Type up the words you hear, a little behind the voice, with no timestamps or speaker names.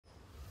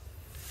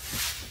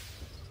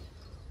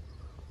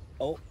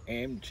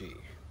OMG.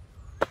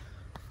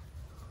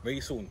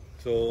 Very soon.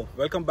 So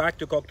welcome back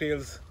to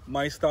Cocktails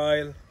My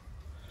Style,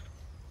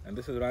 and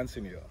this is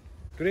Ransom here.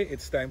 Today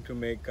it's time to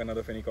make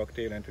another Feni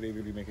cocktail, and today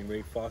we'll be making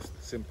very fast,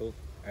 simple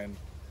and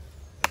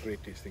a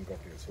great tasting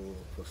cocktail. So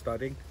for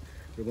starting,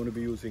 we're going to be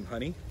using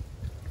honey.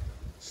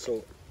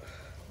 So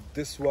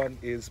this one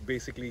is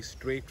basically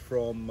straight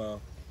from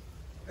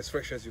as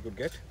fresh as you could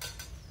get.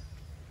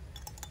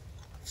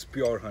 It's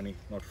pure honey,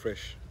 not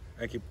fresh.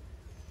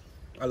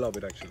 I love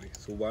it actually.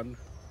 So 1,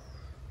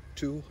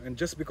 2, and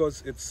just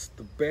because it's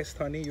the best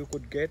honey you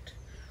could get,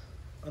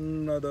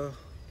 another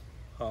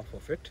half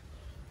of it.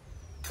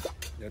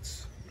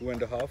 That's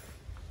 2.5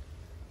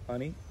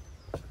 honey.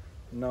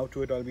 Now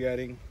to it I'll be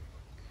adding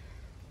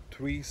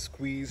 3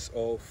 squeeze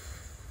of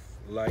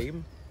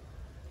lime,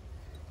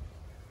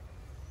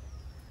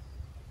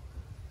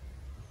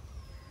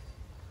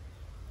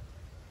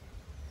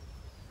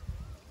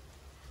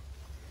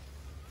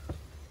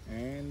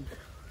 and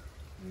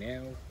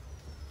now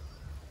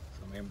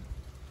some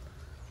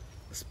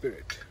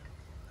spirit,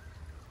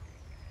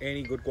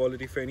 any good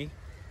quality Feni,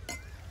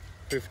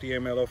 50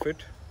 ml of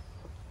it,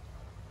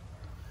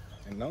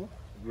 and now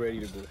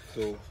ready to go.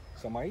 So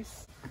some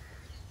ice,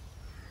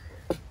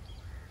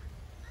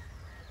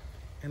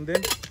 and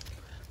then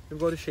we've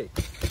got to shake.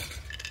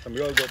 And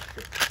we all got to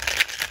shake.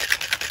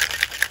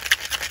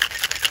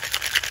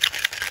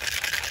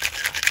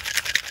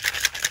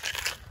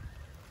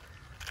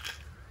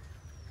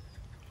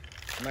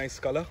 Nice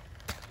color.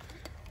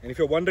 And if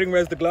you're wondering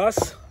where's the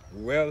glass,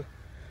 well,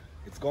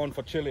 it's gone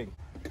for chilling.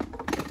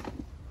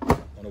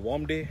 On a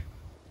warm day,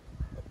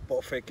 a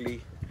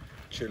perfectly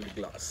chilled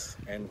glass,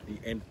 and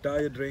the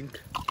entire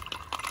drink.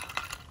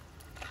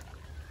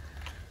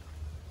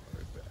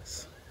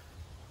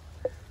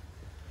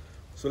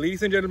 So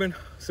ladies and gentlemen,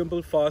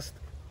 simple, fast,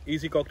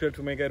 easy cocktail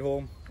to make at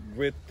home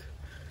with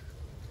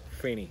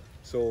Feni.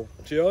 So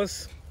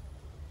cheers.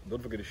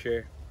 Don't forget to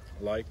share,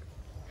 like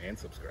and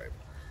subscribe.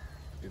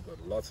 We've got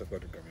lots of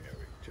content coming your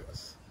way.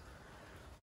 Cheers.